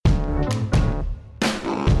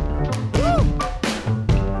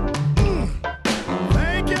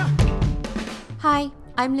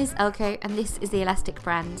I'm Liz Elko and this is The Elastic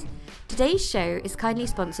Brand. Today's show is kindly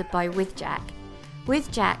sponsored by With Jack.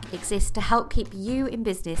 With Jack exists to help keep you in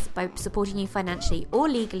business by supporting you financially or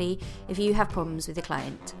legally if you have problems with a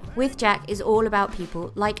client. With Jack is all about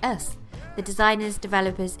people like us, the designers,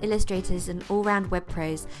 developers, illustrators and all-round web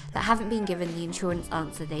pros that haven't been given the insurance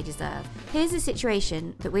answer they deserve. Here's a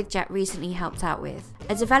situation that With Jack recently helped out with.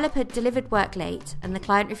 A developer delivered work late and the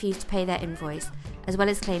client refused to pay their invoice, as well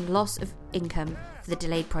as claimed loss of income for the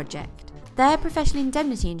delayed project. Their professional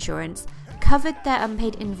indemnity insurance covered their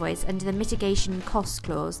unpaid invoice under the mitigation costs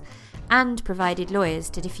clause and provided lawyers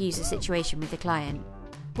to defuse the situation with the client.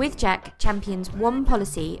 With Jack champions one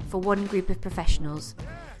policy for one group of professionals.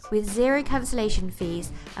 With zero cancellation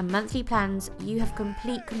fees and monthly plans, you have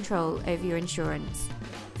complete control over your insurance.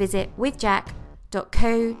 Visit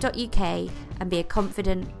withjack.co.uk and be a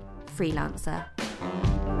confident freelancer.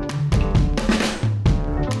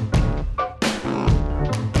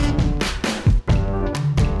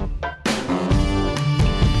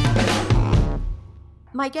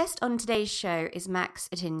 My guest on today's show is Max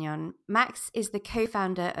Ottignon. Max is the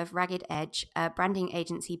co-founder of Ragged Edge, a branding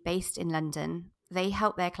agency based in London. They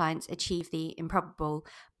help their clients achieve the improbable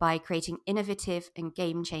by creating innovative and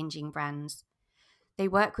game-changing brands. They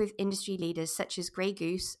work with industry leaders such as Grey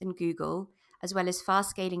Goose and Google, as well as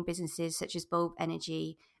fast-scaling businesses such as Bulb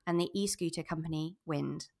Energy and the e-scooter company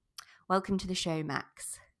Wind. Welcome to the show,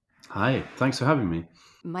 Max. Hi, thanks for having me.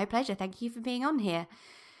 My pleasure. Thank you for being on here.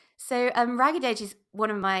 So Ragged Edge is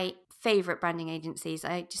one of my favourite branding agencies.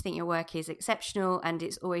 I just think your work is exceptional and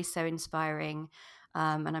it's always so inspiring.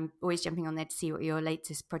 And I'm always jumping on there to see what your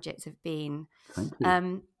latest projects have been. Thank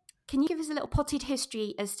you. Can you give us a little potted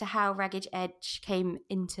history as to how Ragged Edge came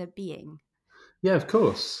into being? Yeah, of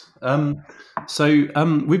course. So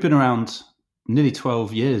we've been around nearly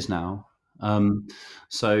 12 years now. You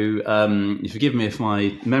forgive me if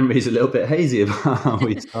my memory is a little bit hazy about how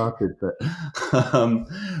we started, but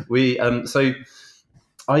so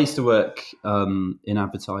I used to work in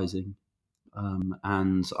advertising,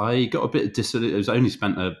 and I got a bit disillusioned. I was only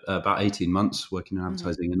spent about 18 months working in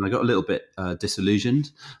advertising, and I got a little bit disillusioned.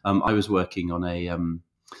 I was working on a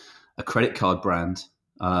credit card brand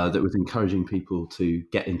that was encouraging people to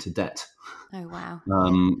get into debt. Oh, wow.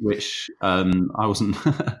 Which I wasn't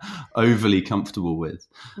overly comfortable with.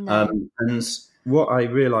 No. And what I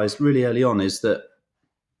realized really early on is that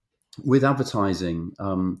with advertising,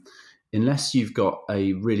 unless you've got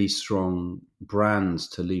a really strong brand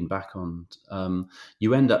to lean back on,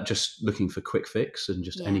 you end up just looking for quick fix and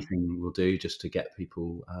just anything will do just to get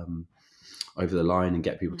people over the line and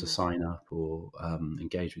get people to sign up or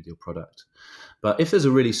engage with your product. But if there's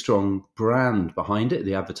a really strong brand behind it,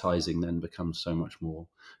 the advertising then becomes so much more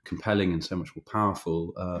compelling and so much more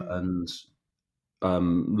powerful and a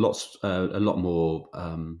lot more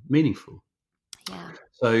meaningful. Yeah.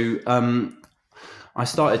 So I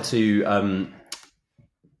started to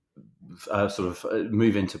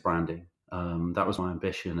move into branding. That was my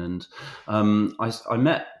ambition. And I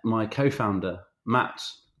met my co-founder, Matt,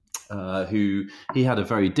 who he had a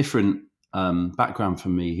very different background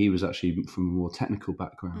from me. He was actually from a more technical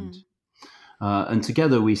background. And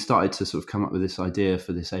together we started to sort of come up with this idea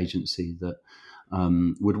for this agency that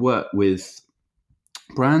would work with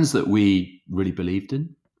brands that we really believed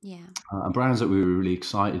in, and brands that we were really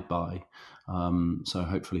excited by. So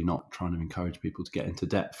hopefully not trying to encourage people to get into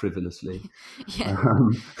debt frivolously,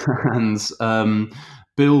 and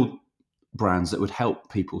build brands that would help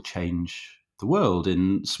people change the world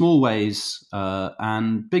in small ways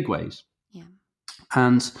and big ways. Yeah.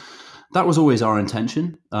 And that was always our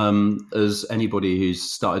intention. As anybody who's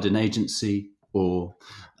started an agency or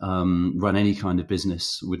run any kind of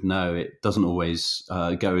business would know, it doesn't always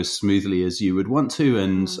go as smoothly as you would want to,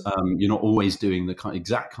 and you're not always doing the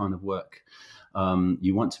exact kind of work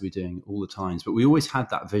you want to be doing all the times. But we always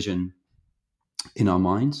had that vision in our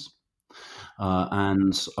minds.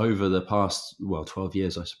 And over the past, 12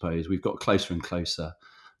 years, I suppose, we've got closer and closer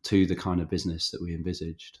to the kind of business that we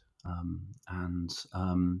envisaged.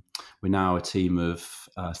 We're now a team of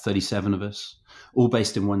 37 of us, all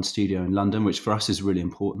based in one studio in London, which for us is really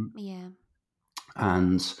important. Yeah.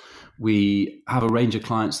 And we have a range of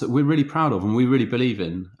clients that we're really proud of and we really believe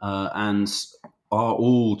in, and are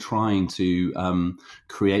all trying to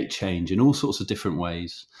create change in all sorts of different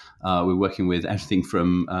ways. We're working with everything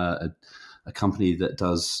from a company that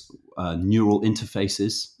does neural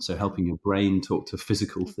interfaces, so helping your brain talk to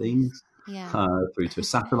physical things, through to a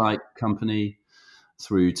satellite company,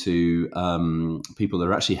 through to people that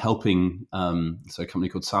are actually helping. So a company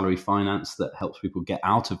called Salary Finance that helps people get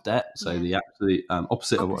out of debt. So the absolute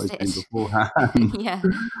opposite of what I was doing beforehand. Yeah.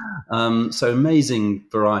 So amazing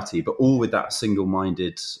variety, but all with that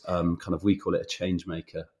single-minded kind of, we call it a change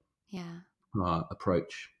maker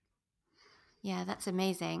approach. Yeah, that's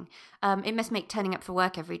amazing. It must make turning up for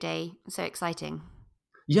work every day so exciting.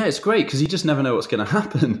 Yeah, it's great because you just never know what's going to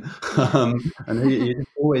happen. And you're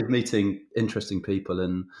always meeting interesting people,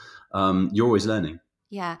 and you're always learning.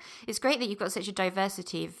 Yeah, it's great that you've got such a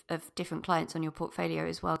diversity of different clients on your portfolio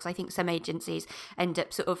as well, because I think some agencies end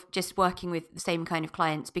up sort of just working with the same kind of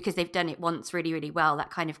clients because they've done it once really, really well.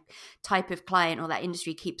 That kind of type of client or that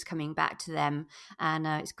industry keeps coming back to them. And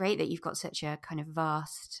it's great that you've got such a kind of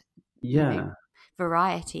vast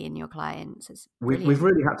variety in your clients. It's brilliant. We've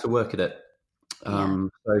really had to work at it. So,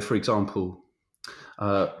 for example,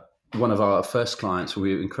 one of our first clients,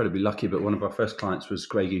 we were incredibly lucky, but one of our first clients was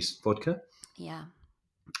Grey Goose Vodka. Yeah.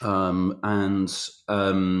 And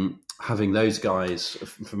having those guys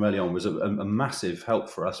from early on was a massive help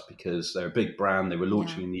for us because they're a big brand. They were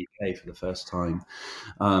launching in the UK for the first time.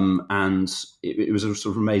 And it was a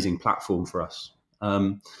sort of amazing platform for us.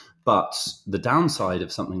 But the downside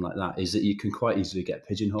of something like that is that you can quite easily get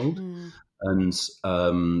pigeonholed. And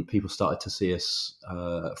people started to see us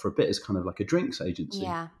for a bit as kind of like a drinks agency.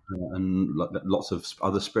 And lots of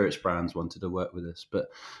other spirits brands wanted to work with us. But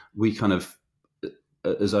we kind of,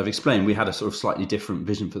 as I've explained, we had a sort of slightly different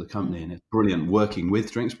vision for the company, and it's brilliant working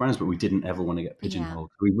with drinks brands, but we didn't ever want to get pigeonholed.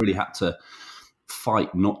 We really had to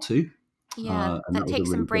fight not to. Yeah, that takes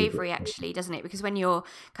some bravery, actually, doesn't it? Because when you're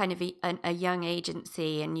kind of a young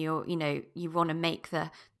agency and you want to make the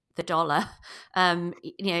dollar,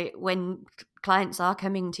 when clients are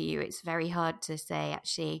coming to you, it's very hard to say,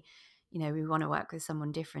 actually, we want to work with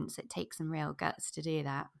someone different. So it takes some real guts to do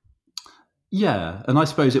that. Yeah, and I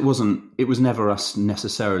suppose it was never us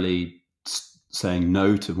necessarily saying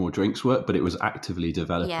no to more drinks work, but it was actively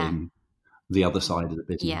developing the other side of the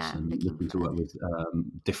business and looking to work with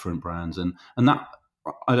different brands. And that,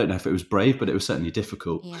 I don't know if it was brave, but it was certainly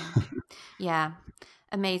difficult. Yeah.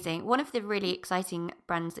 Amazing. One of the really exciting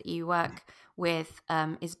brands that you work with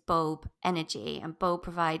is Bulb Energy, and Bulb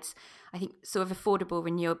provides, I think, sort of affordable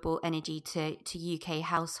renewable energy to UK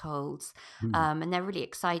households, and they're really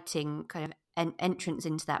exciting kind of entrance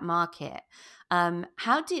into that market.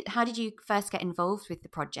 How did you first get involved with the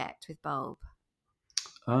project with Bulb?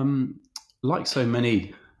 Like so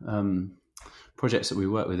many projects that we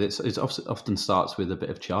work with, it often starts with a bit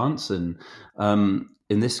of chance, and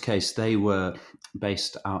in this case, they were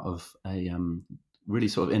based out of a really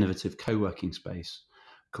sort of innovative co-working space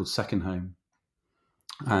called Second Home,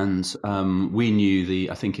 and we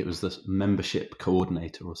knew I think it was the membership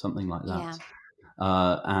coordinator or something like that.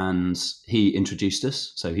 And he introduced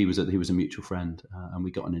us. So he was a mutual friend, and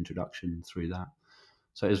we got an introduction through that.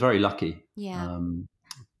 So it was very lucky.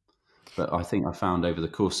 But I think I found over the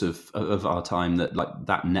course of our time that like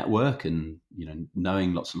that network and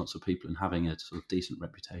knowing lots and lots of people and having a sort of decent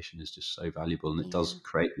reputation is just so valuable, and it does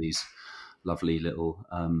create these lovely little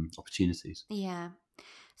opportunities. Yeah.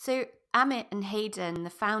 So Amit and Hayden, the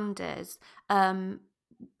founders,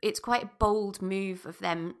 it's quite a bold move of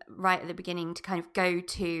them right at the beginning to kind of go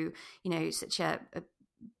to such a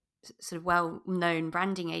sort of well-known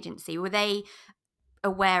branding agency. Were they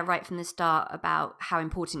aware right from the start about how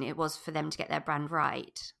important it was for them to get their brand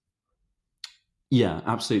right? Yeah,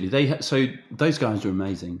 absolutely. So those guys are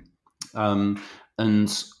amazing. And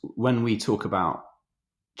when we talk about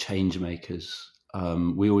change makers,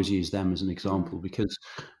 we always use them as an example because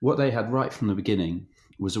what they had right from the beginning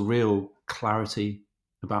was a real clarity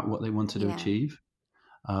about what they wanted to achieve.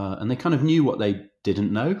 And they kind of knew what they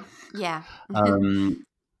didn't know. Yeah.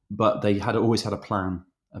 But they always had a plan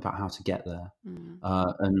about how to get there.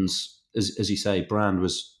 And as you say, brand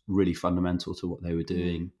was really fundamental to what they were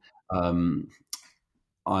doing.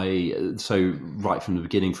 So right from the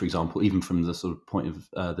beginning, for example, even from the sort of point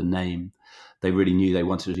of the name, they really knew they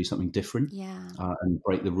wanted to do something different and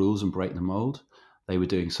break the rules and break the mold. They were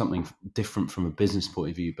doing something different from a business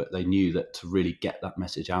point of view, but they knew that to really get that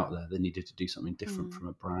message out there, they needed to do something different from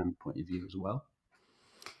a brand point of view as well.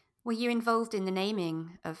 Were you involved in the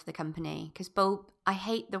naming of the company? Because Bulb, I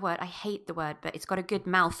hate the word, but it's got a good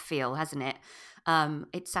mouthfeel, hasn't it? I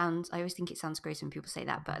always think it sounds gross when people say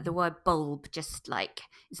that, but the word bulb just like,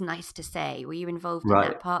 it's nice to say. Were you involved in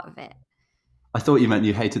that part of it? I thought you meant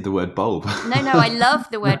you hated the word bulb. No, I love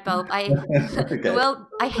the word bulb. Okay.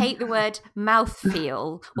 I hate the word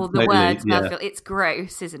mouthfeel or the Totally. word Yeah. mouthfeel. It's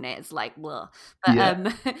gross, isn't it? It's like, blah. But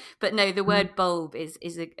Yeah. but no, the word bulb is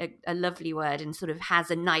a lovely word and sort of has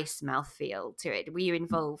a nice mouthfeel to it. Were you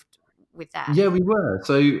involved with that? Yeah, we were.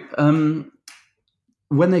 So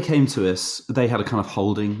when they came to us, they had a kind of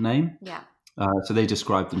holding name. Yeah. So they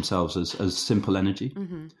described themselves as Simple Energy,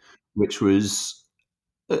 Mm-hmm. which was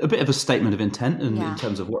a bit of a statement of intent in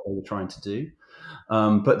terms of what they were trying to do.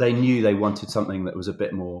 But they knew they wanted something that was a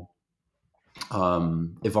bit more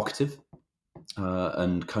evocative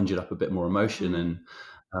and conjured up a bit more emotion.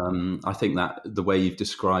 And I think that the way you've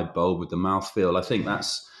described bulb with the mouthfeel, I think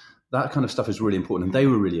that kind of stuff is really important. And they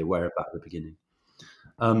were really aware of that at the beginning.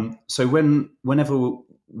 So whenever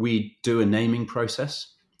we do a naming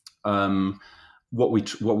process, what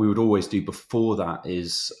we would always do before that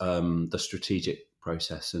is the strategic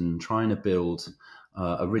process and trying to build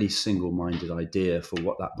a really single-minded idea for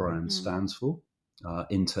what that brand stands for,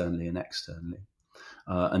 internally and externally.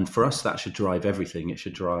 And for us, that should drive everything. It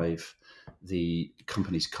should drive the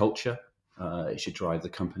company's culture. It should drive the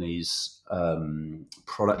company's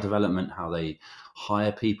product development, how they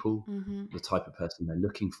hire people, the type of person they're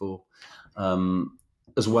looking for,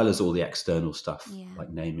 as well as all the external stuff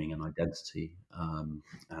like naming and identity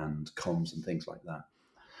and comms and things like that.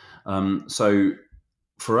 So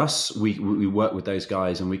for us, we worked with those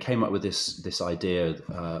guys and we came up with this idea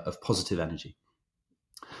of positive energy.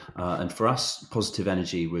 And for us, positive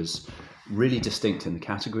energy was really distinct in the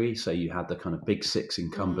category. So you had the kind of big six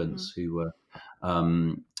incumbents who were,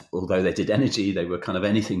 although they did energy, they were kind of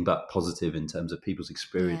anything but positive in terms of people's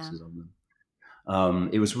experiences on them.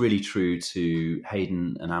 It was really true to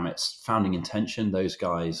Hayden and Amit's founding intention. Those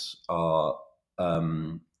guys are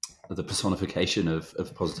the personification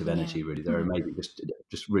of positive energy, really. They're amazing,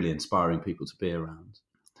 just really inspiring people to be around.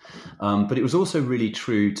 But it was also really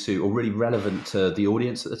true to, or really relevant to the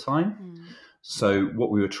audience at the time. So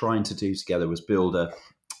what we were trying to do together was build a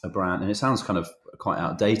brand, and it sounds kind of quite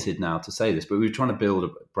outdated now to say this, but we were trying to build a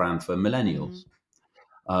brand for millennials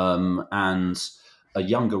and a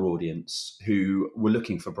younger audience who were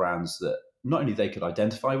looking for brands that not only they could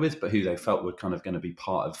identify with, but who they felt were kind of going to be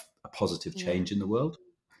part of a positive change in the world.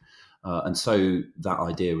 And so that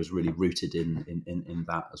idea was really rooted in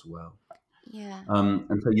that as well. Yeah.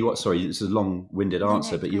 And so sorry, this is a long-winded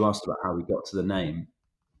answer, but you asked about how we got to the name.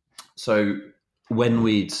 So when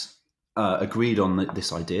we'd agreed on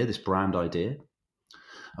this idea, this brand idea,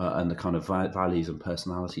 and the kind of values and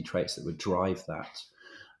personality traits that would drive that,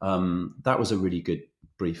 that was a really good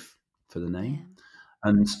brief for the name.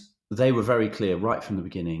 And they were very clear right from the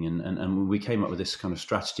beginning. And we came up with this kind of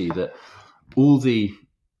strategy that all the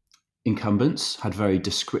incumbents had very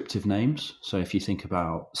descriptive names. So if you think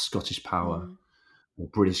about Scottish Power or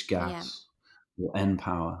British Gas or N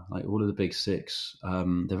Power, like all of the big six,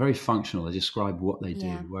 they're very functional. They describe what they do.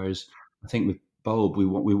 Whereas I think with Bulb, we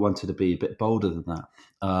wanted to be a bit bolder than that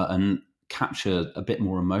and capture a bit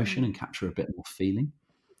more emotion and capture a bit more feeling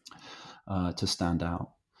to stand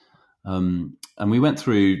out. And we went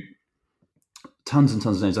through tons and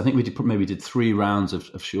tons of names. I think we maybe did 3 rounds of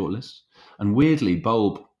shortlists. And weirdly,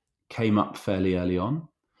 Bulb came up fairly early on.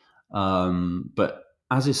 But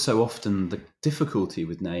as is so often the difficulty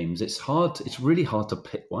with names, it's really hard to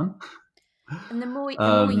pick one. And the more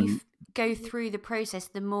you go through the process,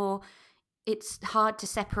 the more it's hard to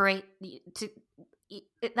separate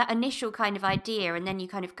that initial kind of idea, and then you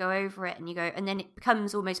kind of go over it and you go, and then it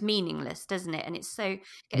becomes almost meaningless, doesn't it? And it's so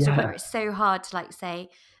it's so hard to like say,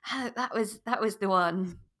 oh, that was the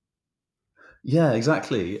one. Yeah,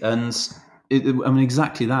 exactly. And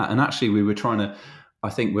exactly that. And actually we were trying to, I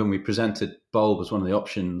think when we presented Bulb as one of the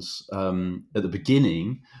options at the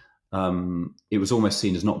beginning, it was almost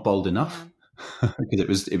seen as not bold enough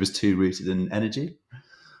because it was too rooted in energy.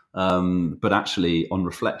 But actually, on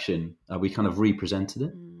reflection, we kind of represented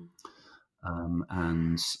it,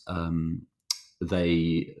 and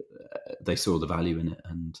they saw the value in it,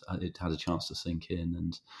 and it had a chance to sink in.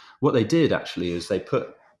 And what they did actually is they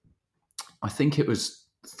put, I think it was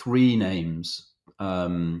 3 names.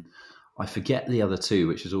 I forget the other 2,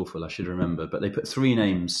 which is awful. I should remember, but they put 3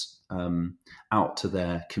 names out to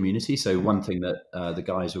their community. So one thing that the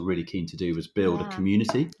guys were really keen to do was build a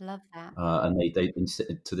community. Love that. And they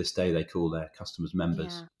to this day they call their customers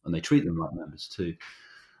members, and they treat them like members too.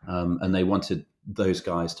 And they wanted those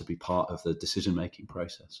guys to be part of the decision-making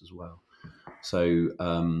process as well. So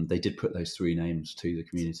they did put those 3 names to the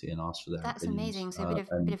community and asked for their That's opinions. amazing. So a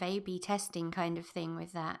bit of A/B testing kind of thing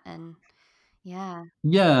with that, and Yeah.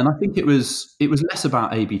 Yeah, and I think it was less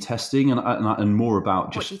about A/B testing and more about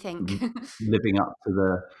What do just you think? living up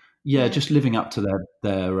to Yeah. just living up to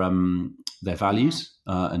their Yeah. values,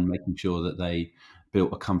 and making sure that they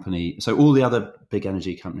built a company. So all the other big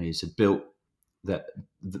energy companies had built that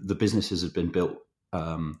the businesses had been built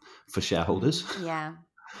for shareholders, Yeah.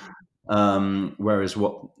 whereas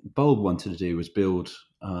what Bulb wanted to do was build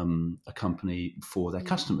a company for their Yeah.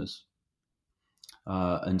 customers.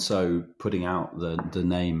 And so putting out the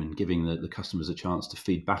name and giving the customers a chance to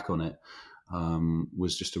feed back on it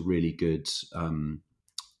was just a really good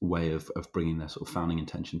way of bringing their sort of founding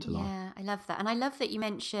intention to life. Yeah, I love that. And I love that you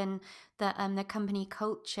mention that the company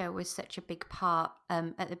culture was such a big part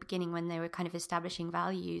at the beginning when they were kind of establishing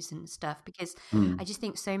values and stuff, because I Mm. just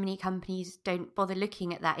think so many companies don't bother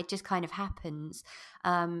looking at that. It just kind of happens.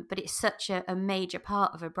 But it's such a major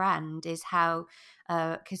part of a brand is how,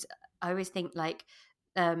 because I always think like,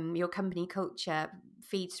 your company culture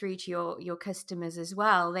feeds through to your customers as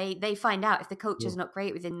well. They find out if the culture is not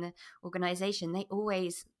great within the organization. They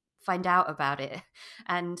always find out about it,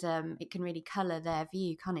 and it can really color their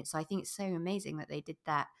view, can't it? So I think it's so amazing that they did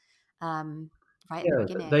that right in the Yeah,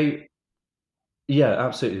 beginning.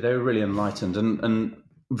 absolutely. They were really enlightened, and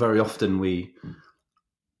very often when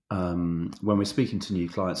we're speaking to new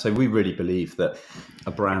clients, so we really believe that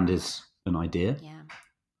a brand is an idea. Yeah.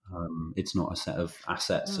 It's not a set of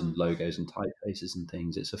assets and Mm. logos and typefaces and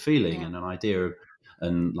things. It's a feeling Yeah. and an idea,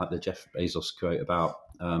 and like the Jeff Bezos quote about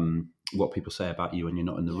what people say about you when you're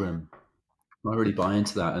not in the Yeah. room. I really buy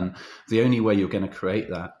into that, and the only way you're going to create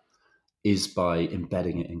that is by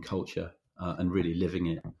embedding it in culture, and really living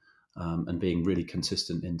it, and being really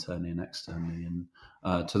consistent internally and externally. And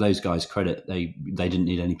to those guys' credit, they didn't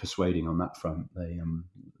need any persuading on that front.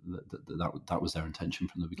 That was their intention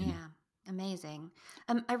from the beginning. Yeah, amazing.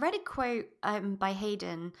 I read a quote by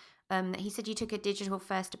Hayden, that he said you took a digital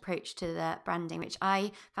first approach to the branding, which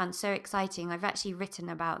I found so exciting. I've actually written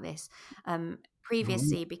about this Oh,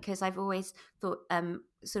 previously because I've always thought,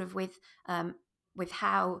 sort of with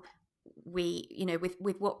how we,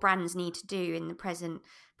 with what brands need to do in the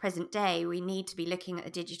present day, we need to be looking at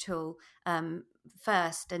a digital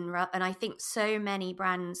first, and I think so many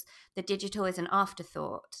brands, the digital is an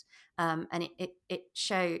afterthought. And it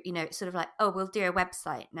show, it's sort of like, oh, we'll do a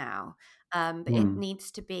website now, but it mm. needs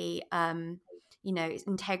to be it's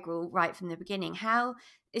integral right from the beginning. How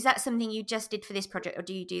is that something you just did for this project, or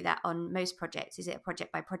do you do that on most projects? Is it a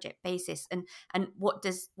project by project basis, and what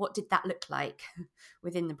did that look like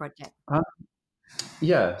within the project? Uh,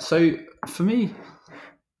 yeah. So for me,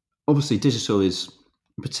 obviously, digital is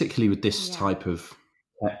particularly with this Yeah. type of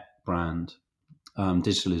tech brand.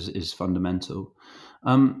 Digital is fundamental.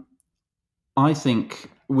 Um, I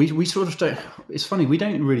think we sort of don't. It's funny, we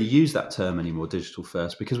don't really use that term anymore, digital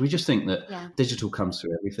first, because we just think that Yeah. digital comes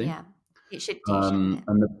through everything. Yeah, it should do, shouldn't it?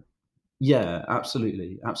 And yeah,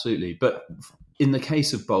 absolutely, absolutely. But in the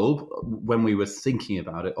case of Bulb, when we were thinking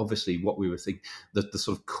about it, obviously what we were thinking, the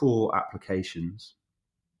sort of core applications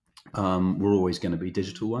were always going to be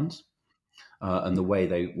digital ones. And the way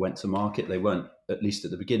they went to market, they weren't, at least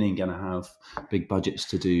at the beginning, going to have big budgets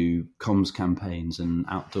to do comms campaigns and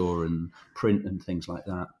outdoor and print and things like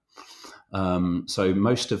that. So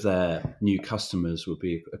most of their new customers would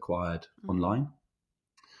be acquired online,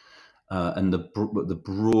 and the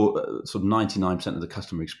broad sort of 99% of the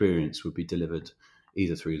customer experience would be delivered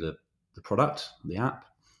either through the product, the app,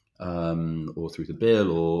 or through the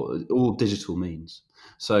bill, or all digital means.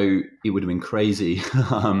 So it would have been crazy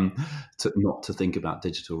to not to think about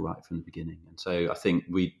digital right from the beginning. And so I think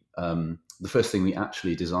the first thing we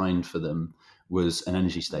actually designed for them was an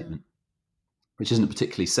energy statement, which isn't a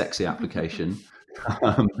particularly sexy application.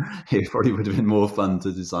 It probably would have been more fun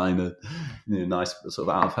to design a nice sort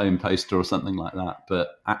of out of home poster or something like that. But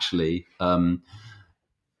actually,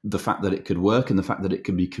 the fact that it could work and the fact that it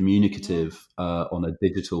could be Yeah. communicative on a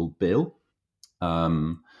digital bill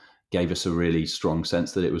gave us a really strong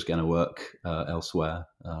sense that it was going to work elsewhere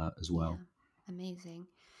as Yeah, well. amazing.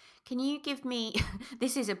 Can you give me,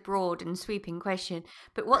 this is a broad and sweeping question,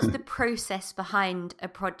 but what's the process behind a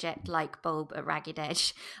project like Bulb at Ragged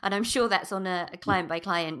Edge? And I'm sure that's on a client by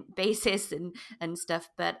client basis and stuff,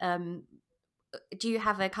 but do you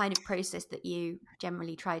have a kind of process that you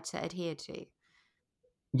generally try to adhere to?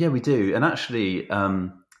 Yeah, we do. And actually,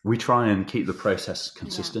 we try and keep the process Yeah,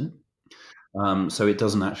 consistent. So it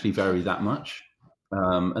doesn't actually vary that much.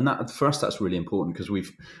 And that for us, that's really important because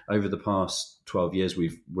we've over the past 12 years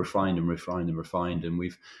we've refined and refined and refined, and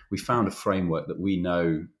we found a framework that we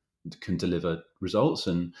know can deliver results,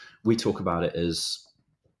 and we talk about it as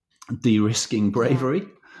de-risking yeah, bravery.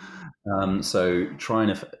 So trying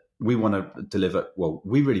to we want to deliver. Well,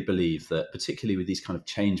 we really believe that, particularly with these kind of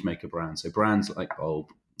change maker brands, so brands like Bulb,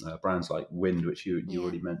 brands like Wind, which you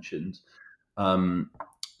already mentioned,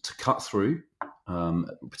 to cut through,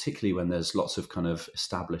 particularly when there's lots of kind of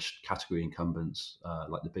established category incumbents,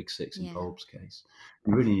 like the big six in Bulb's case,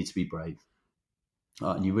 you really need to be brave,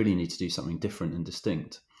 and you really need to do something different and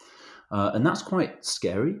distinct, and that's quite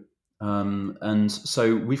scary. And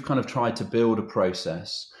so we've kind of tried to build a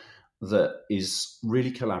process that is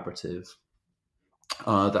really collaborative,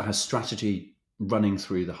 that has strategy running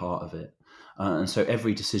through the heart of it. And so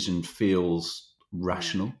every decision feels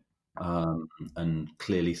rational, and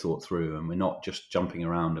clearly thought through. And we're not just jumping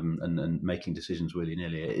around and making decisions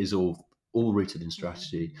willy-nilly. It is all rooted in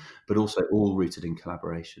strategy, but also all rooted in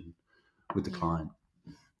collaboration with the client.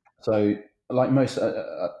 So like most,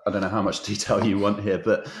 I don't know how much detail you want here,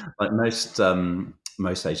 but like most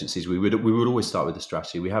agencies, we would always start with the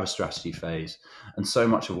strategy. We have a strategy phase, and so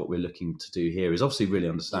much of what we're looking to do here is obviously really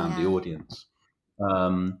understand the audience.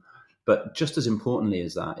 But just as importantly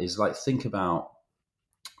as that is like think about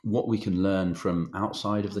what we can learn from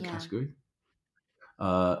outside of the category,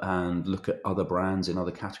 and look at other brands in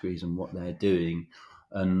other categories and what they're doing,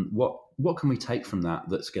 and what can we take from that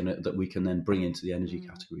that we can then bring into the energy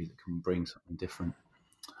category that can bring something different.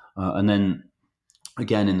 And then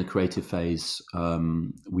again in the creative phase,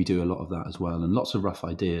 we do a lot of that as well, and lots of rough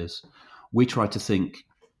ideas. We try to think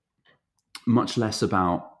much less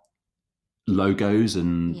about logos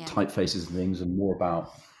and typefaces and things, and more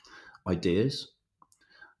about ideas.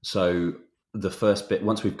 So the first bit,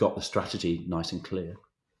 once we've got the strategy nice and clear,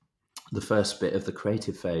 the first bit of the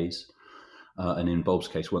creative phase, and in Bulb's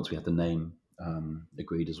case, once we had the name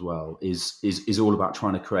agreed as well, is all about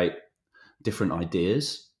trying to create different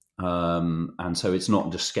ideas. And so it's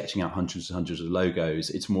not just sketching out hundreds and hundreds of logos.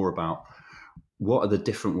 It's more about what are the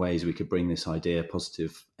different ways we could bring this idea,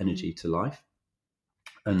 positive energy, to life.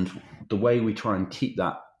 And the way we try and keep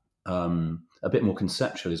that a bit more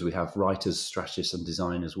conceptual is we have writers, strategists, and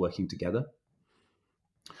designers working together.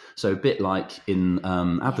 So a bit like in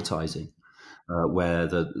advertising, where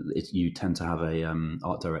you tend to have a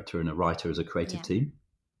art director and a writer as a creative team.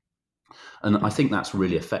 And I think that's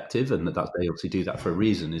really effective, and that they obviously do that for a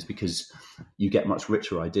reason, is because you get much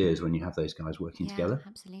richer ideas when you have those guys working together.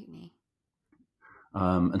 Absolutely.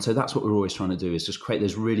 And so that's what we're always trying to do, is just create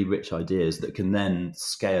those really rich ideas that can then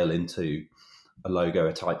scale into a logo,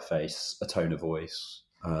 a typeface, a tone of voice,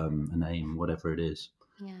 a name, whatever it is.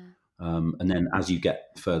 And then as you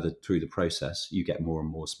get further through the process, you get more and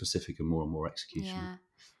more specific and more execution.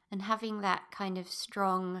 And having that kind of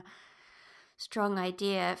strong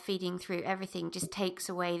idea feeding through everything just takes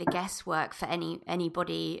away the guesswork for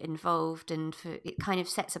anybody involved, and it kind of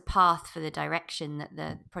sets a path for the direction that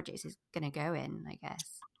the project is going to go in, I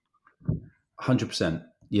guess. 100%.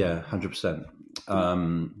 Yeah, 100%.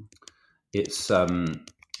 It's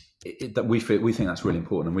that we think that's really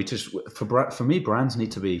important, and we just for me, brands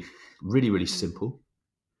need to be really, really simple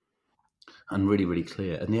and really, really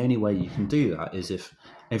clear. And the only way you can do that is if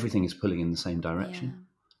everything is pulling in the same direction.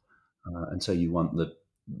 And so you want the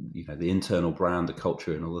internal brand, the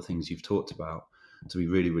culture, and all the things you've talked about to be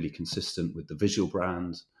really, really consistent with the visual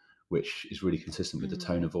brand, which is really consistent with the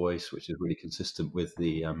tone of voice, which is really consistent with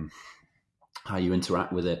the how you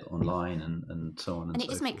interact with it online, and so on. And it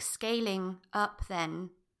just makes scaling up then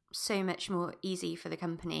so much more easy for the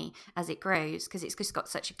company as it grows, because it's just got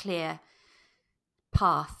such a clear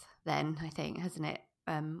path then, I think, hasn't it?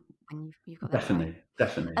 When you've got that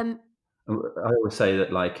definitely. I always say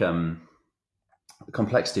that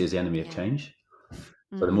complexity is the enemy of change.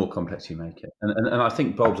 So the more complex you make it, and I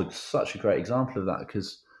think Bulb's such a great example of that,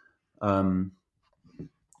 because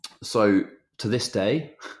so to this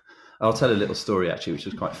day, I'll tell a little story actually, which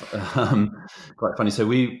is quite funny. So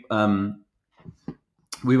we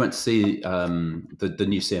went to see the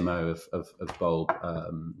new CMO of Bulb,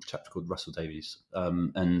 a chap called Russell Davies,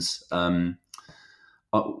 and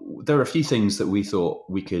there are a few things that we thought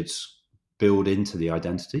we could build into the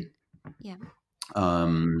identity,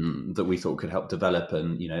 that we thought could help develop.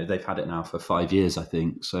 And they've had it now for 5 years, I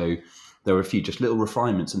think. So there were a few just little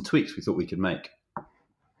refinements and tweaks we thought we could make.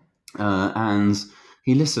 And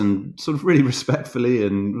he listened sort of really respectfully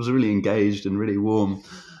and was really engaged and really warm.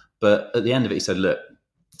 But at the end of it, he said, "Look,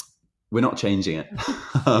 we're not changing it.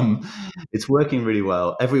 It's working really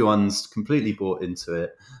well. Everyone's completely bought into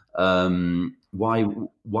it. Why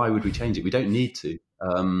would we change it? We don't need to."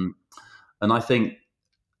 And I think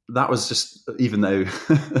that was just, even though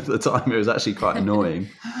at the time it was actually quite annoying,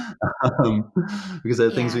 because there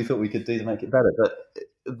are things we thought we could do to make it better. But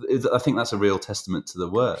I think that's a real testament to the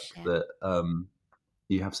work, that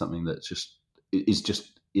you have something that is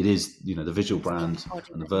just it is, the visual It's the brand and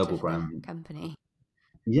the embodiment verbal of the brand. company.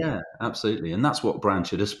 Yeah, absolutely. And that's what brands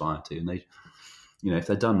should aspire to. And they, if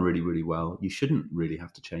they're done really, really well, you shouldn't really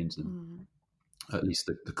have to change them, at least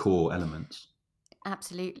the core elements.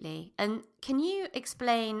 Absolutely. And can you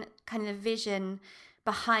explain kind of the vision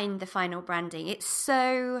behind the final branding? It's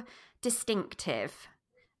so distinctive.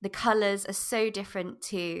 The colours are so different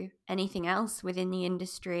to anything else within the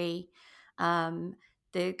industry.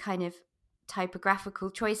 The kind of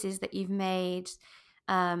typographical choices that you've made,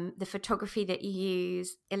 the photography that you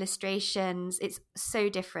use, illustrations, it's so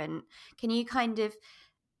different. Can you kind of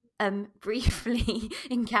briefly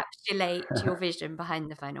encapsulate your vision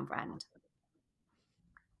behind the final brand?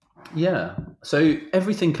 Yeah. So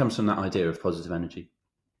everything comes from that idea of positive energy.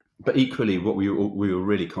 But equally, what we were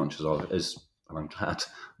really conscious of is, and I'm glad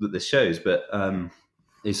that this shows, but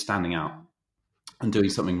is standing out and doing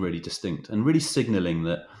something really distinct and really signalling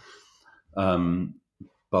that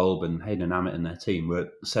Bulb and Hayden and Amit and their team were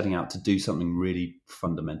setting out to do something really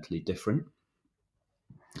fundamentally different.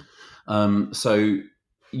 So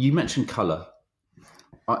you mentioned colour.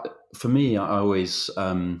 For me, colour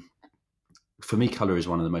is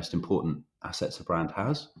one of the most important assets a brand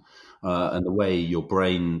has. And the way your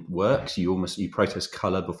brain works, you process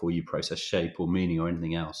color before you process shape or meaning or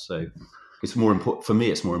anything else. So it's more important for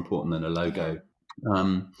me. It's more important than a logo.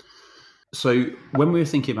 Yeah. So when we were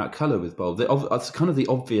thinking about color with Bulb, kind of the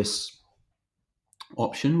obvious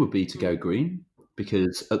option would be to go green,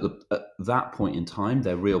 because at that point in time,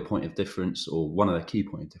 their real point of difference, or one of their key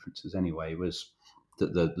point of differences anyway, was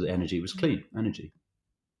that the energy was clean energy.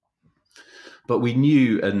 But we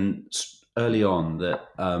knew early on that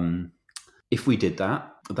if we did that,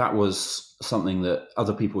 that was something that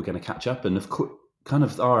other people were going to catch up. And of course, kind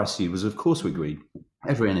of our attitude was, of course, we're green.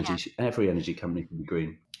 Every energy company can be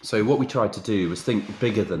green. So what we tried to do was think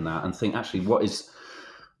bigger than that and think, actually, what is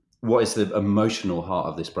the emotional heart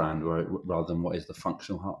of this brand, rather than what is the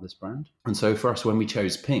functional heart of this brand? And so for us, when we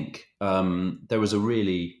chose pink, there was a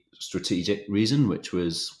really strategic reason,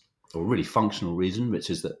 or really functional reason, which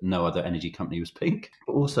is that no other energy company was pink.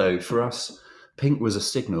 But also for us, pink was a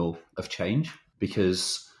signal of change,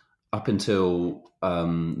 because up until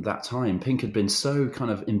that time, pink had been so kind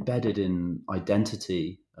of embedded in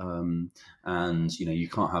identity. And, you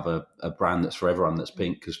can't have a brand that's for everyone that's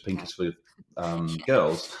pink, because pink is for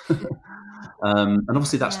girls. And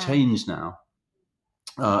obviously that's changed now.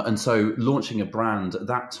 And so launching a brand at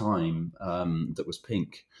that time that was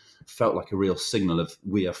pink felt like a real signal of,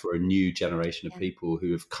 we are for a new generation of people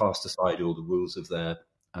who have cast aside all the rules of their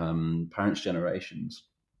parents' generations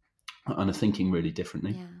and are thinking really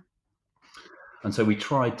differently. Yeah. And so we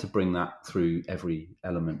tried to bring that through every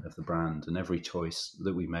element of the brand and every choice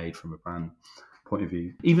that we made from a brand point of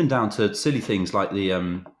view, even down to silly things like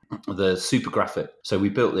the super graphic. So we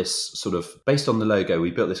built this sort of, based on the logo, we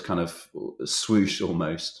built this kind of swoosh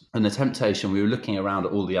almost. And the temptation, we were looking around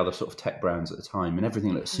at all the other sort of tech brands at the time, and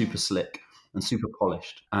everything looked super slick and super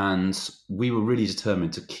polished. And we were really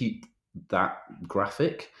determined to keep that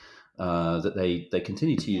graphic that they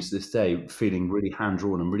continue to use this day, feeling really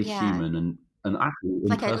hand-drawn and really human and actually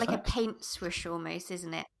like a paint swoosh almost,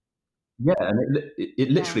 isn't it? Yeah, and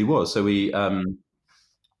it literally was. So we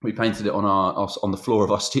painted it on the floor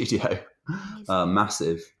of our studio,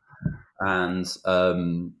 massive, and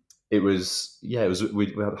it was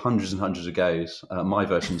we had hundreds and hundreds of goes. My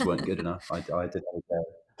versions weren't good enough. I did have a go,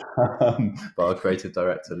 but our creative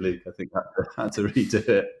director Luke, I think, had to redo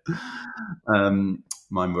it.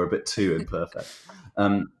 Mine were a bit too imperfect.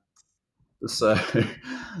 So,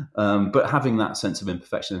 but having that sense of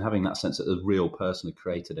imperfection and having that sense that the real person had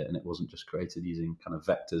created it, and it wasn't just created using kind of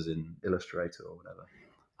vectors in Illustrator or whatever,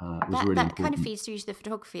 was really important. That kind of feeds through to the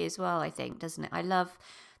photography as well, I think, doesn't it? I love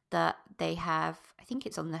that they have, I think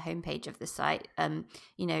it's on the homepage of the site,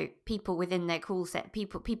 people within their call set,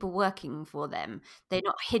 people working for them. They're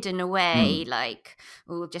not hidden away like,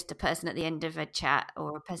 just a person at the end of a chat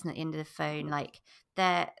or a person at the end of the phone. Like,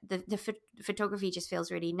 the photography just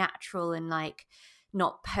feels really natural and like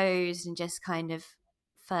not posed and just kind of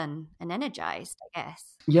fun and energized, I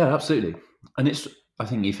guess. Yeah, absolutely. And I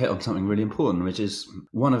think you've hit on something really important, which is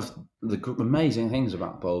one of the amazing things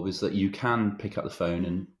about Bulb is that you can pick up the phone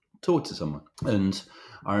and talk to someone. And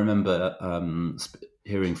I remember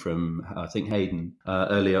hearing from, I think, Hayden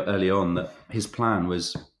early on, that his plan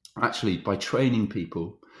was actually, by training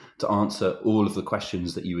people to answer all of the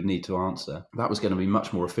questions that you would need to answer, that was going to be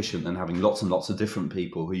much more efficient than having lots and lots of different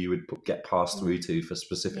people who you would get passed through to for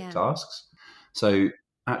specific tasks. So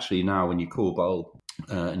actually now when you call Bulb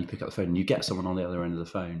and you pick up the phone and you get someone on the other end of the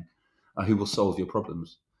phone who will solve your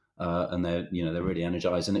problems. and they're really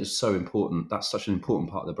energized, and it's so important. That's such an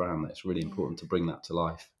important part of the brand that it's really important to bring that to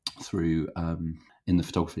life through in the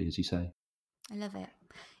photography, as you say. I love it.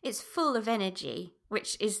 It's full of energy,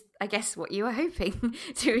 which is, I guess, what you were hoping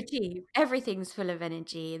to achieve. Everything's full of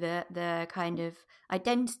energy. The kind of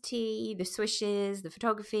identity, the swishes, the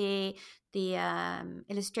photography, the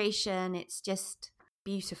illustration. It's just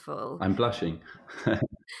beautiful. I'm blushing.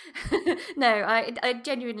 No, I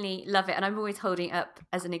genuinely love it, and I'm always holding it up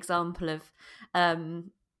as an example of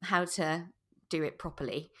how to do it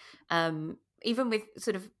properly. Even with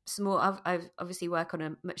sort of small, I've obviously work on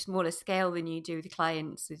a much smaller scale than you do with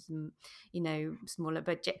clients with, smaller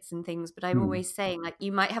budgets and things. But I'm always saying, like,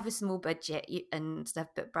 you might have a small budget and stuff,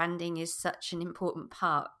 but branding is such an important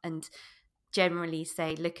part. And generally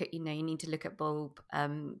say, look at, you need to look at Bulb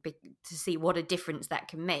to see what a difference that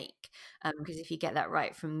can make. Because if you get that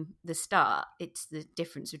right from the start, it's the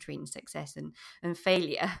difference between success and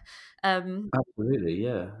failure. Absolutely,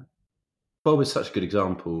 yeah. Bulb is such a good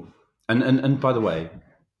example. And by the way,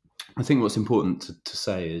 I think what's important to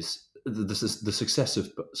say is the success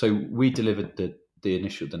of. So we delivered the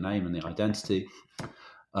name and the identity,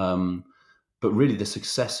 but really the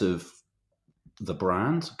success of the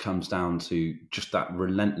brand comes down to just that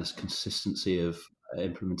relentless consistency of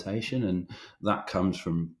implementation, and that comes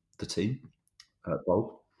from the team at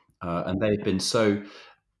Bulb, and they've been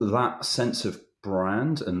that sense of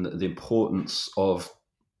brand and the importance of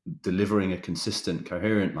delivering a consistent,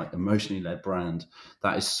 coherent, like emotionally led brand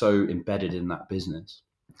that is so embedded in that business,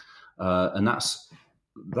 and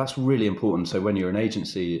that's really important. So when you're an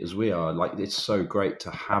agency, as we are, like, it's so great to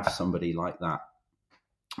have somebody like that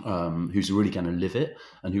who's really going to live it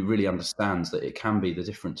and who really understands that it can be the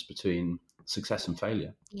difference between success and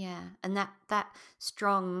failure. Yeah, and that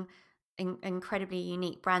strong, incredibly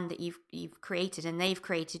unique brand that you've created and they've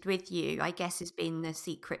created with you, I guess, has been the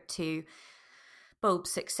secret to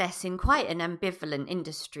Bulb's success in quite an ambivalent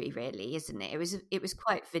industry, really, isn't it? It was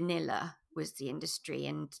quite vanilla, was the industry,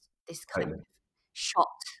 and this kind of shot,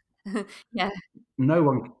 yeah, no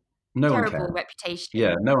one terrible cared. reputation.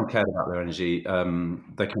 Yeah, no one cared about their energy. They kind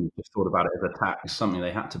of just thought about it as a tax, something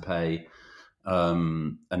they had to pay,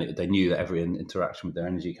 and they knew that every interaction with their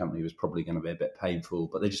energy company was probably going to be a bit painful,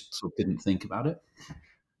 but they just sort of didn't think about it.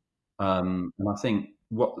 And I think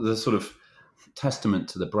what the sort of testament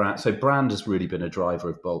to the brand. So brand has really been a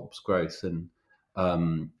driver of Bulb's growth, and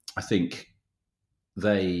I think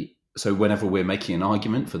so whenever we're making an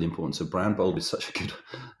argument for the importance of brand, Bulb is such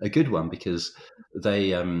a good one, because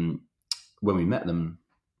they when we met them,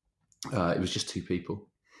 it was just 2 people,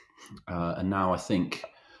 and now I think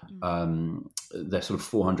they're sort of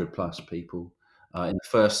 400 plus people. In the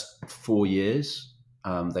first 4 years,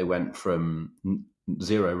 they went from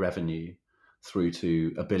 0 revenue through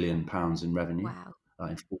to £1 billion in revenue. Wow.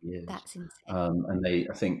 In 4 years. That's insane. And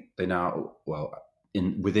I think they now,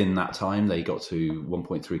 within that time, they got to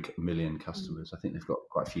 1.3 million customers. I think they've got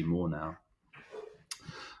quite a few more now.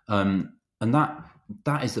 And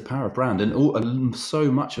that is the power of brand, and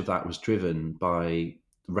so much of that was driven by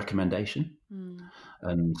recommendation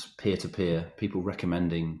and peer-to-peer, people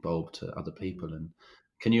recommending Bulb to other people. And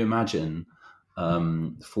can you imagine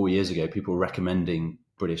 4 years ago, people recommending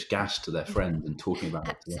British Gas to their friend and talking about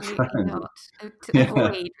it to their friend? Not. To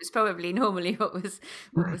avoid was probably normally what was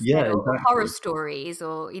said, exactly. or horror stories,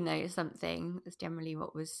 or something. That's generally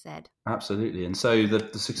what was said. Absolutely. And so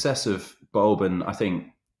the success of Bulb, and I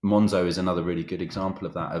think Monzo is another really good example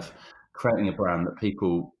of that, of creating a brand that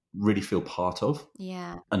people really feel part of,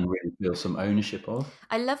 and really feel some ownership of.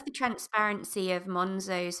 I love the transparency of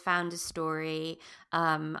Monzo's founder story.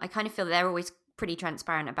 I kind of feel they're always pretty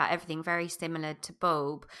transparent about everything, very similar to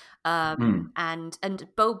Bulb. And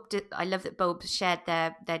Bulb, I love that Bulb shared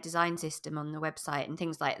their design system on the website and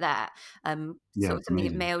things like that. Sort of something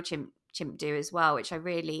that MailChimp do as well, which I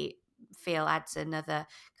really feel adds another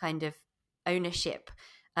kind of ownership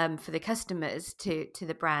for the customers to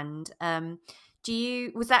the brand.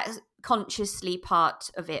 Was that consciously part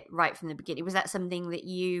of it right from the beginning? Was that something that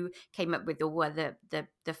you came up with, or were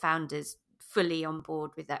the founders fully on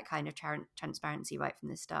board with that kind of transparency right from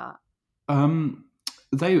the start?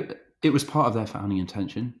 It was part of their founding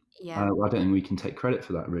intention. I don't think we can take credit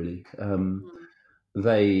for that, really.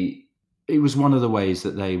 It was one of the ways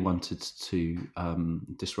that they wanted to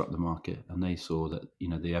disrupt the market, and they saw that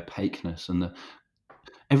the opaqueness and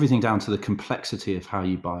everything down to the complexity of how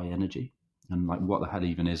you buy energy, and like what the hell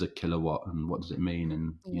even is a kilowatt, and what does it mean,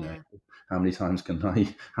 and how many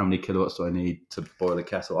kilowatts do I need to boil a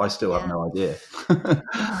kettle? I still have no idea.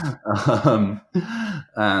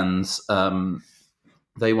 And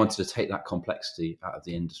they wanted to take that complexity out of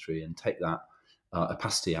the industry and take that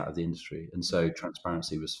opacity out of the industry. And so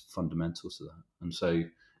transparency was fundamental to that. And so,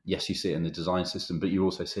 yes, you see it in the design system, but you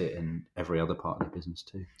also see it in every other part of the business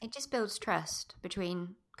too. It just builds trust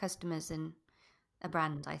between customers and a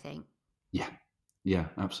brand, I think. Yeah,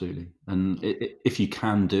 absolutely. And if you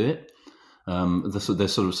can do it,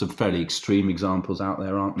 there's sort of some fairly extreme examples out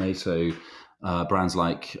there, aren't they? So brands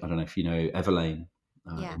like, I don't know if you know Everlane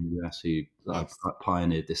in the US, who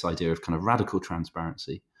pioneered this idea of kind of radical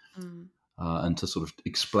transparency. And to sort of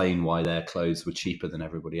explain why their clothes were cheaper than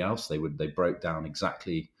everybody else, they broke down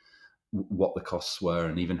exactly what the costs were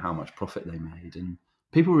and even how much profit they made, and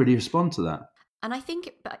people really respond to that. And I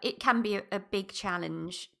think it can be a big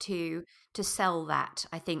challenge to sell that.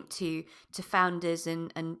 I think to founders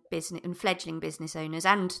and business and fledgling business owners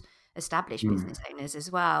and established business owners as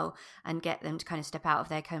well, and get them to kind of step out of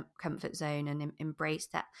their comfort zone and embrace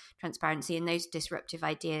that transparency and those disruptive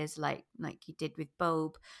ideas, like you did with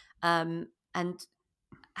Bulb. And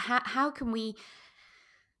how can we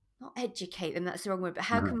not educate them, that's the wrong word, but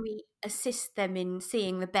how can we assist them in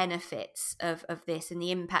seeing the benefits of this and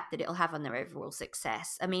the impact that it'll have on their overall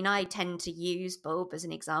success? I mean, I tend to use Bulb as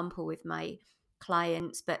an example with my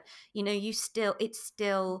clients, but I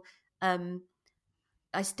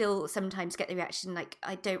still sometimes get the reaction like,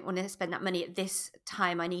 I don't want to spend that money at this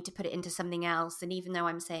time, I need to put it into something else. And even though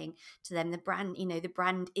I'm saying to them, the brand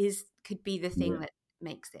could be the thing that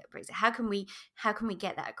makes it. How can we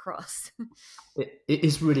get that across? It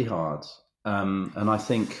is really hard, and I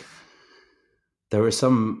think there are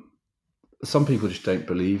some people just don't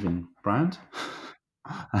believe in brand,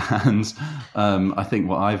 and I think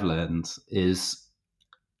what I've learned is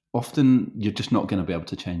often you're just not going to be able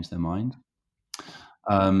to change their mind.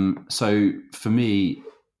 So for me,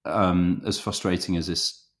 as frustrating as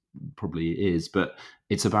this probably is, but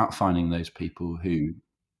it's about finding those people who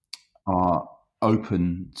are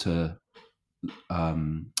open to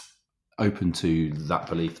that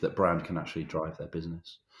belief that brand can actually drive their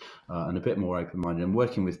business, and a bit more open-minded, and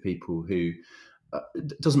working with people who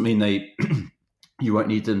doesn't mean you won't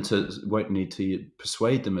need to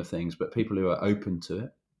persuade them of things, but people who are open to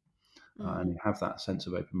it and have that sense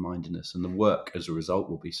of open-mindedness, and the work as a result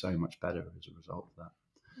will be so much better as a result of that.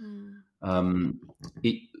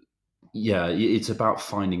 It's about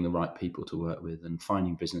finding the right people to work with and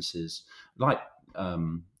finding businesses like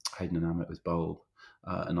Hayden and Amit with Bulb.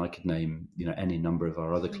 And I could name, any number of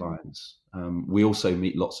our other clients. We also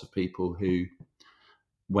meet lots of people who,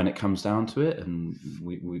 when it comes down to it, and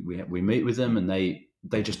we meet with them, and they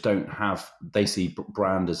just don't have. They see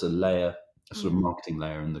brand as a layer, a sort of marketing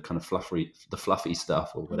layer, and the kind of fluffy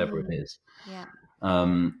stuff or whatever it is. Yeah.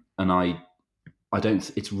 And I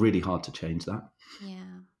don't. It's really hard to change that.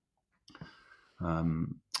 Yeah.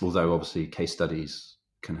 Although obviously case studies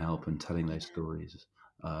can help in telling those stories.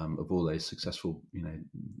 Of all those successful,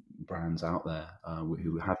 brands out there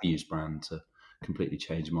who have used brand to completely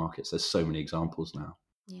change markets. There's so many examples now.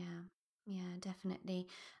 Yeah, definitely.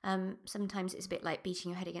 Sometimes it's a bit like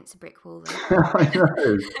beating your head against a brick wall. I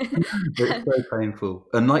know. It's so painful.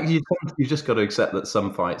 And you just got to accept that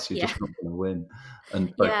some fights you're just not going to win,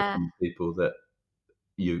 and focus on people that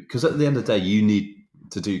because at the end of the day, you need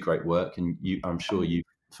to do great work, and I'm sure you've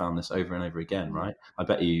found this over and over again, right? I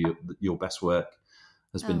bet your best work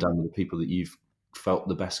has been done with the people that you've felt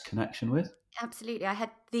the best connection with. Absolutely. I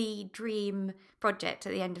had the dream project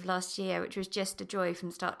at the end of last year, which was just a joy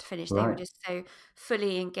from start to finish. Right. They were just so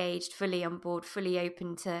fully engaged, fully on board, fully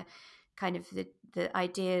open to kind of the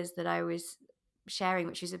ideas that I was sharing,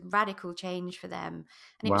 which was a radical change for them.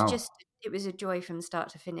 And it was a joy from start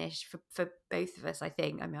to finish for both of us, I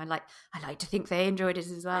think. I mean, I like to think they enjoyed it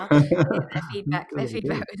as well. Their feedback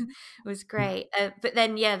was great. But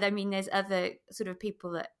then, there's other sort of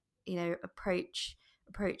people that,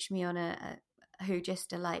 approach me on who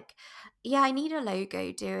just are like, I need a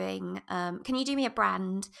logo doing, can you do me a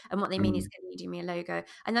brand? And what they mean is, can you do me a logo?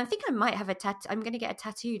 And I think I might have I'm going to get a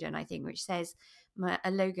tattoo done, I think, which says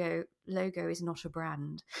a logo is not a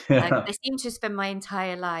brand. I seem to spend my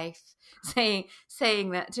entire life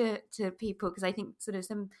saying that to people, because I think sort of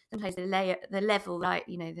sometimes the level, like,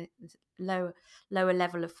 the lower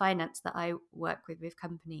level of finance that I work with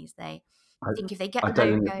companies, I think if they get a logo,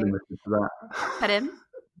 think it's limited to that. Pardon?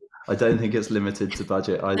 I don't think it's limited to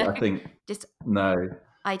budget. I think just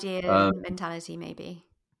idea mentality, maybe.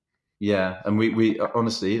 Yeah, and we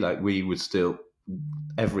honestly, like, we would still,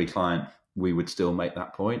 every client, we would still make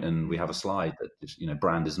that point, and we have a slide that just,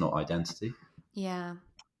 brand is not identity. Yeah.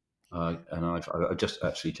 And I've just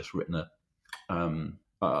written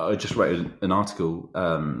I just wrote an article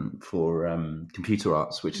for Computer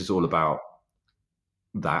Arts, which is all about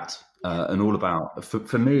that, and all about,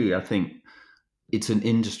 for me, I think it's an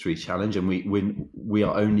industry challenge, and we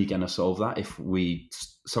are only going to solve that if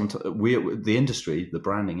the industry, the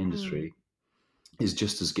branding industry, is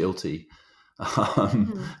just as guilty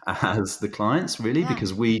as the clients, really,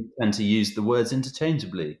 because we tend to use the words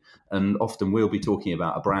interchangeably, and often we'll be talking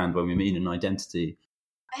about a brand when we mean an identity.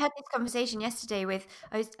 I had this conversation yesterday with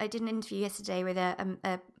I did an interview yesterday with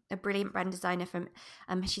a brilliant brand designer from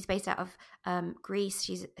she's based out of Greece.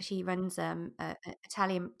 She runs a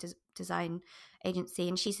Italian design agency,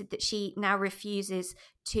 and she said that she now refuses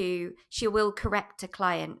she will correct a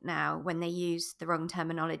client now when they use the wrong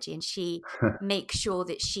terminology, and she makes sure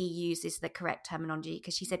that she uses the correct terminology,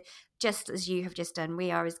 because she said, just as you have just done,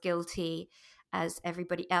 we are as guilty as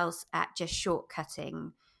everybody else at just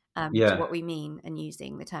shortcutting to what we mean and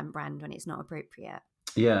using the term brand when it's not appropriate.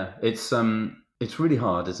 Yeah, it's really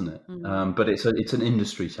hard, isn't it? But it's an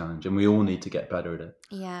industry challenge, and we all need to get better at it.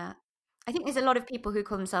 Yeah. I think there's a lot of people who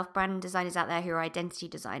call themselves brand designers out there who are identity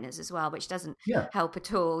designers as well, which doesn't help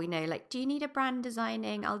at all. Like, do you need a brand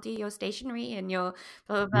designing? I'll do your stationery and your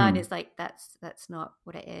blah blah blah. And it's like that's not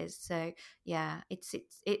what it is. So yeah, it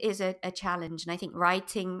is a challenge, and I think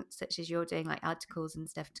writing such as you're doing, like articles and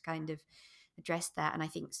stuff, to kind of address that. And I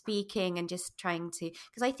think speaking and just trying to,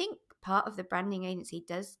 because I think part of the branding agency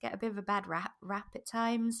does get a bit of a bad rap at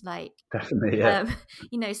times. Like, definitely, yeah.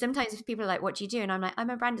 Sometimes if people are like, what do you do? And I'm like, I'm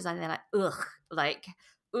a brand designer. They're like, ugh, like,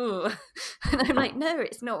 ooh. And I'm like, no,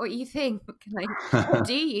 it's not what you think. Like, what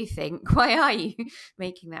do you think? Why are you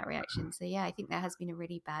making that reaction? So yeah, I think there has been a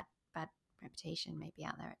really bad reputation maybe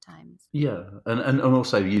out there at times. Yeah, and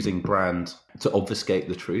also using brand to obfuscate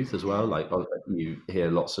the truth as well. Like you hear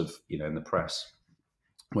lots of, in the press,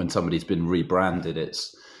 when somebody's been rebranded,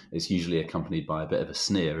 it's usually accompanied by a bit of a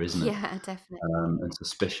sneer, isn't it? Yeah, definitely. And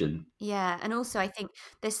suspicion. Yeah, and also I think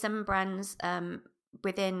there's some brands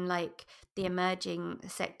within like the emerging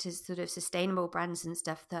sectors, sort of sustainable brands and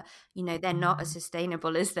stuff, that they're not as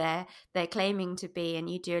sustainable as they're claiming to be, and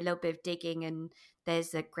you do a little bit of digging and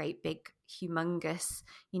there's a great big humongous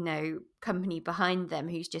company behind them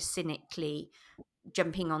who's just cynically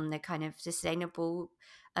jumping on the kind of sustainable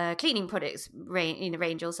cleaning products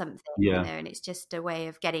range or something, and it's just a way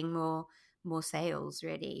of getting more sales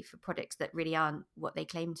really for products that really aren't what they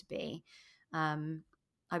claim to be. I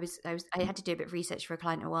had to do a bit of research for a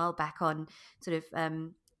client a while back on sort of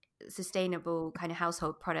sustainable kind of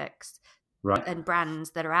household products and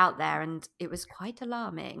brands that are out there, and it was quite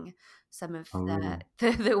alarming. Some of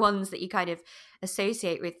the ones that you kind of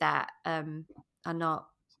associate with that are not.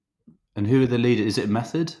 And who are the leaders? Is it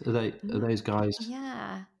Method? Are those guys?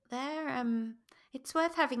 Yeah, they're it's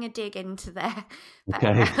worth having a dig into their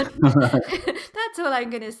background. Okay. That's all I'm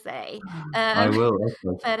going to say. I will.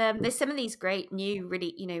 But there's some of these great new,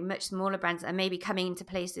 really, much smaller brands that are maybe coming into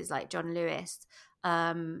places like John Lewis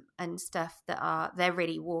and stuff they're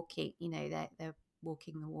really walking, they're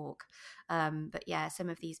walking the walk. But yeah, some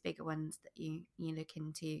of these bigger ones that you look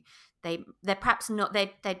into, they're perhaps not,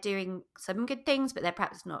 they're doing some good things, but they're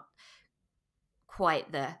perhaps not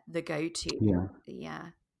quite the go-to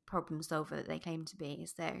problem solver that they claim to be.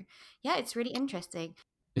 So yeah, it's really interesting.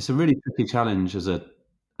 It's a really tricky challenge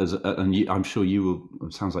and I'm sure you will.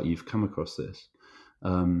 It sounds like you've come across this,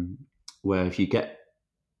 where if you get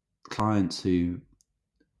clients who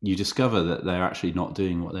you discover that they're actually not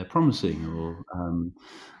doing what they're promising, or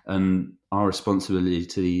and our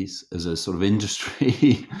responsibilities as a sort of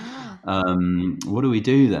industry, what do we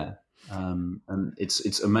do there? And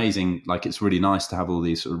it's amazing. Like, it's really nice to have all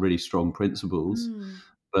these sort of really strong principles,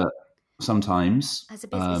 but sometimes as a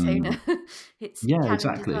business owner, it's challenging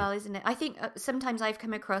exactly as well, isn't it? I think sometimes I've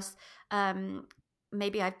come across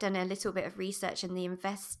maybe I've done a little bit of research, and the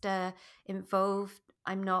investor involved,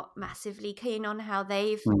 I'm not massively keen on how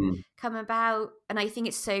they've come about. And I think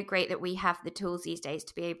it's so great that we have the tools these days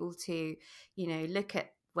to be able to, look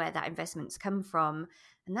at where that investment's come from.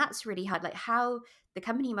 And that's really hard. Like, how the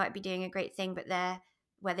company might be doing a great thing, but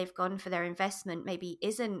where they've gone for their investment maybe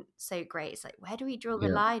isn't so great. It's like, where do we draw the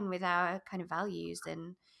line with our kind of values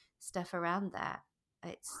and stuff around that?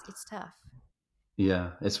 It's tough.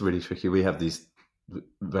 Yeah, it's really tricky. We have these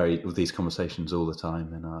conversations all the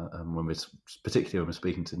time, and particularly when we're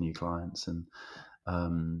speaking to new clients, and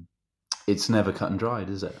it's never cut and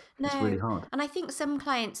dried, is it? No. It's really hard. And I think some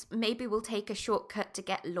clients maybe will take a shortcut to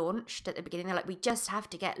get launched at the beginning. They're like, we just have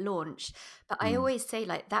to get launched. But I always say,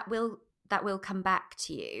 like, that will come back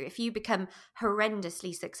to you. If you become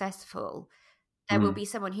horrendously successful, there will be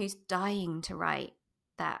someone who's dying to write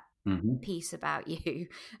that piece about you,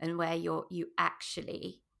 and where you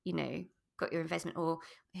actually, got your investment, or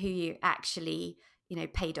who you actually,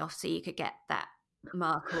 paid off so you could get that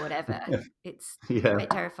mark or whatever. It's Yeah, quite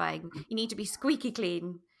terrifying. You need to be squeaky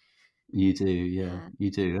clean. you do. Yeah,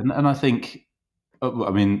 you do. And I think,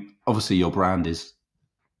 I mean, obviously your brand is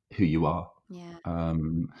who you are. Yeah.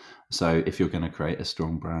 So if you're going to create a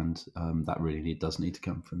strong brand, that really does need to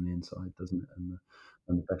come from the inside, doesn't it? And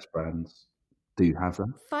the best brands do have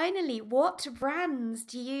that. Finally, what brands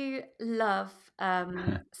do you love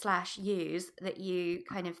slash use that you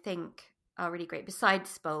kind of think are really great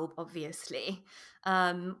besides Bulb, obviously?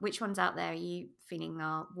 Which ones out there are you feeling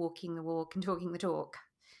are walking the walk and talking the talk?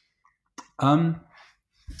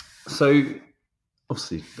 So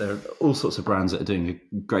obviously there are all sorts of brands that are doing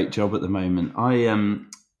a great job at the moment.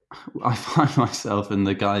 I find myself and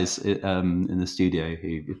the guys in the studio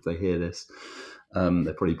who, if they hear this,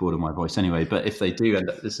 they're probably bored of my voice anyway. But if they do end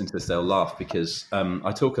up listening to this, they'll laugh because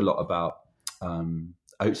I talk a lot about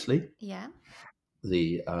Oatly, Yeah.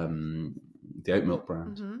 the oat milk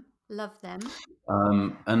brand. Mm-hmm. Love them.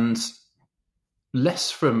 And less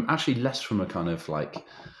from a kind of like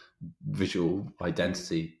visual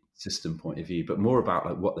identity system point of view, but more about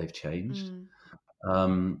like what they've changed.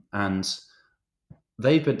 And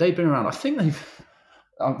they've been around. I think they've.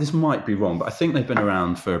 This might be wrong, but I think they've been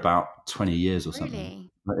around for about 20 years or something.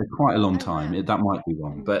 Really? Like, quite a long Oh, time. wow. That might be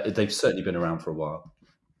wrong, but they've certainly been around for a while.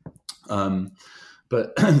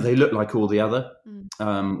 But they look like all the other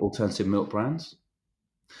alternative milk brands,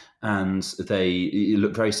 and they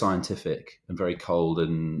look very scientific and very cold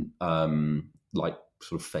and like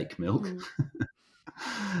sort of fake milk.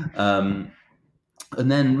 And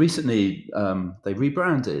then recently they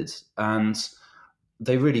rebranded, and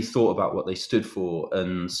they really thought about what they stood for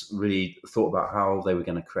and really thought about how they were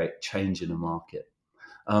going to create change in the market.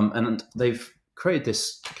 And they've created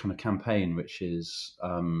this kind of campaign, which is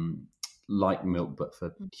like milk, but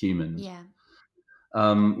for humans,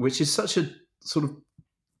 which is such a sort of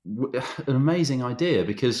an amazing idea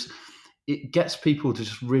because it gets people to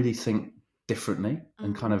just really think differently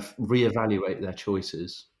and kind of reevaluate their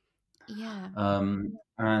choices. Yeah.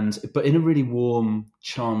 But in a really warm,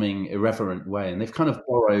 charming, irreverent way. And they've kind of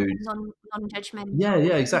borrowed non-judgmental. Yeah,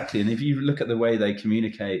 exactly. And if you look at the way they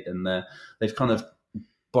communicate, and they've kind of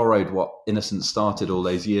borrowed what Innocent started all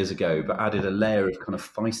those years ago, but added a layer of kind of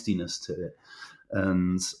feistiness to it,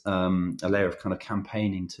 and a layer of kind of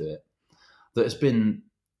campaigning to it that has been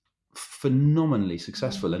phenomenally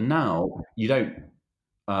successful. And now you don't.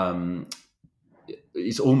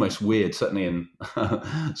 It's almost weird, certainly in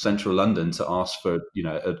central London, to ask for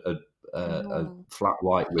a flat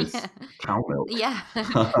white with cow milk. Yeah.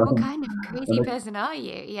 What kind of crazy person are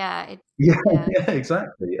you? Yeah. Yeah,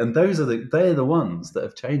 exactly. And they're the ones that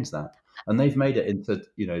have changed that, and they've made it into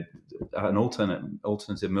an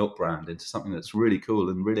alternative milk brand into something that's really cool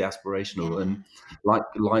and really aspirational, and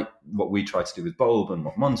like what we try to do with Bulb and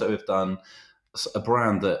what Monzo have done, a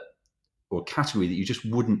brand that or category that you just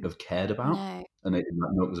wouldn't have cared about, and that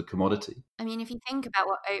milk was a commodity. I mean, if you think about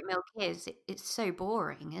what oat milk is, it's so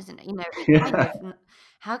boring, isn't it? It's kind of,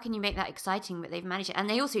 how can you make that exciting? But they've managed it, and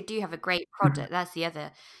they also do have a great product. That's the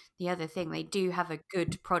other thing. They do have a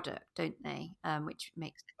good product, don't they? Which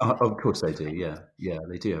makes it Of course they do. Yeah,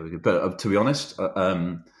 they do have a good. But to be honest,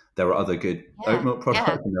 there are other good oat milk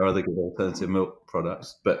products and there are other good alternative milk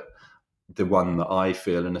products. But the one that I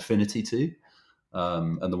feel an affinity to,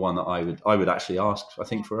 and the one that I would actually ask, I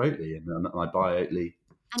think, for Oatly, and I buy Oatly.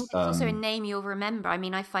 And it's also a name you'll remember. I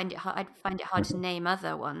mean, I'd find it hard to name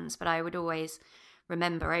other ones, but I would always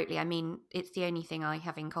remember Oatly. I mean, it's the only thing I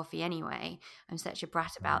have in coffee anyway. I'm such a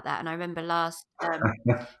brat about that. And I remember last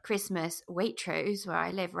Christmas, Waitrose, where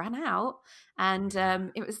I live, ran out, and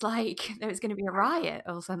it was like there was going to be a riot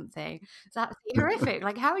or something. It's absolutely horrific.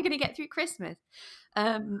 Like, how are we going to get through Christmas?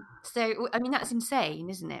 So, I mean, that's insane,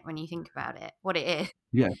 isn't it, when you think about it, what it is?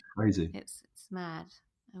 Yeah, crazy. It's mad.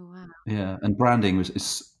 Oh, wow. Yeah, and branding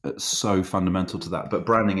is so fundamental to that, but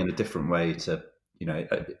branding in a different way to,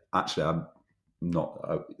 actually, I'm not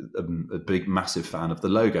a big, massive fan of the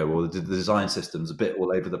logo or the design system's a bit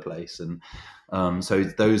all over the place. And so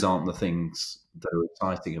those aren't the things that are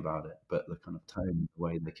exciting about it, but the kind of tone, the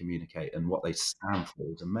way they communicate and what they stand for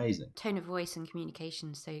is amazing. Tone of voice and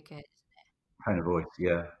communication is so good. Tone of voice,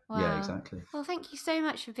 yeah. Wow. Yeah, exactly. Well, thank you so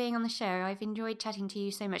much for being on the show. I've enjoyed chatting to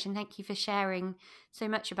you so much, and thank you for sharing so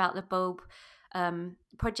much about the Bulb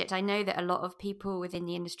project. I know that a lot of people within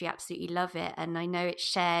the industry absolutely love it, and I know it's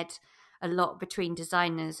shared a lot between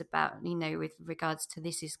designers about, with regards to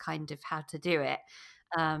this is kind of how to do it.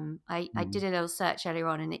 I did a little search earlier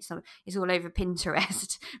on, and it's all over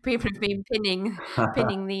Pinterest. People have been pinning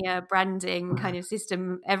the branding kind of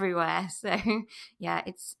system everywhere. So yeah,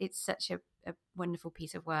 it's such a wonderful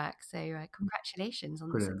piece of work. So congratulations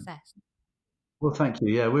on the success. Well, thank you.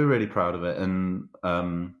 Yeah, we're really proud of it, and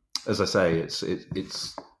as I say, it's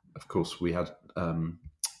of course we had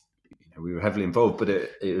we were heavily involved, but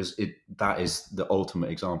that is the ultimate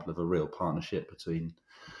example of a real partnership between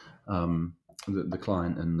the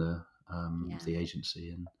client and the agency,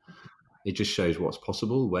 and it just shows what's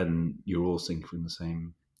possible when you're all singing from the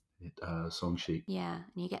same song sheet. Yeah,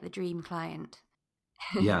 and you get the dream client.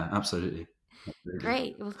 Yeah, absolutely.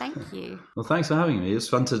 Great. Well, thank you. Well, thanks for having me.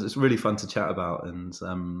 It's really fun to chat about, and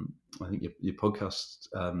I think your podcast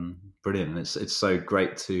brilliant, and it's so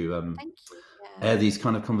great to Thank you. Yeah. air these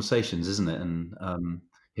kind of conversations, isn't it? And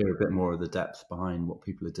hear a bit more of the depth behind what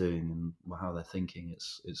people are doing and how they're thinking.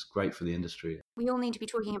 It's great for the industry. We all need to be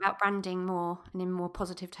talking about branding more and in more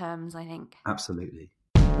positive terms, I think. Absolutely.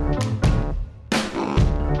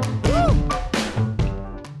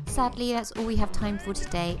 Sadly, that's all we have time for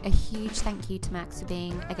today. A huge thank you to Max for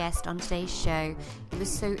being a guest on today's show. It was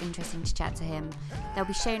so interesting to chat to him. There'll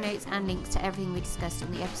be show notes and links to everything we discussed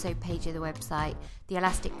on the episode page of the website,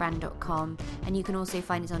 theelasticbrand.com, and you can also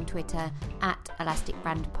find us on Twitter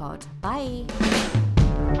 @elasticbrandpod.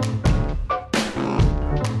 Bye!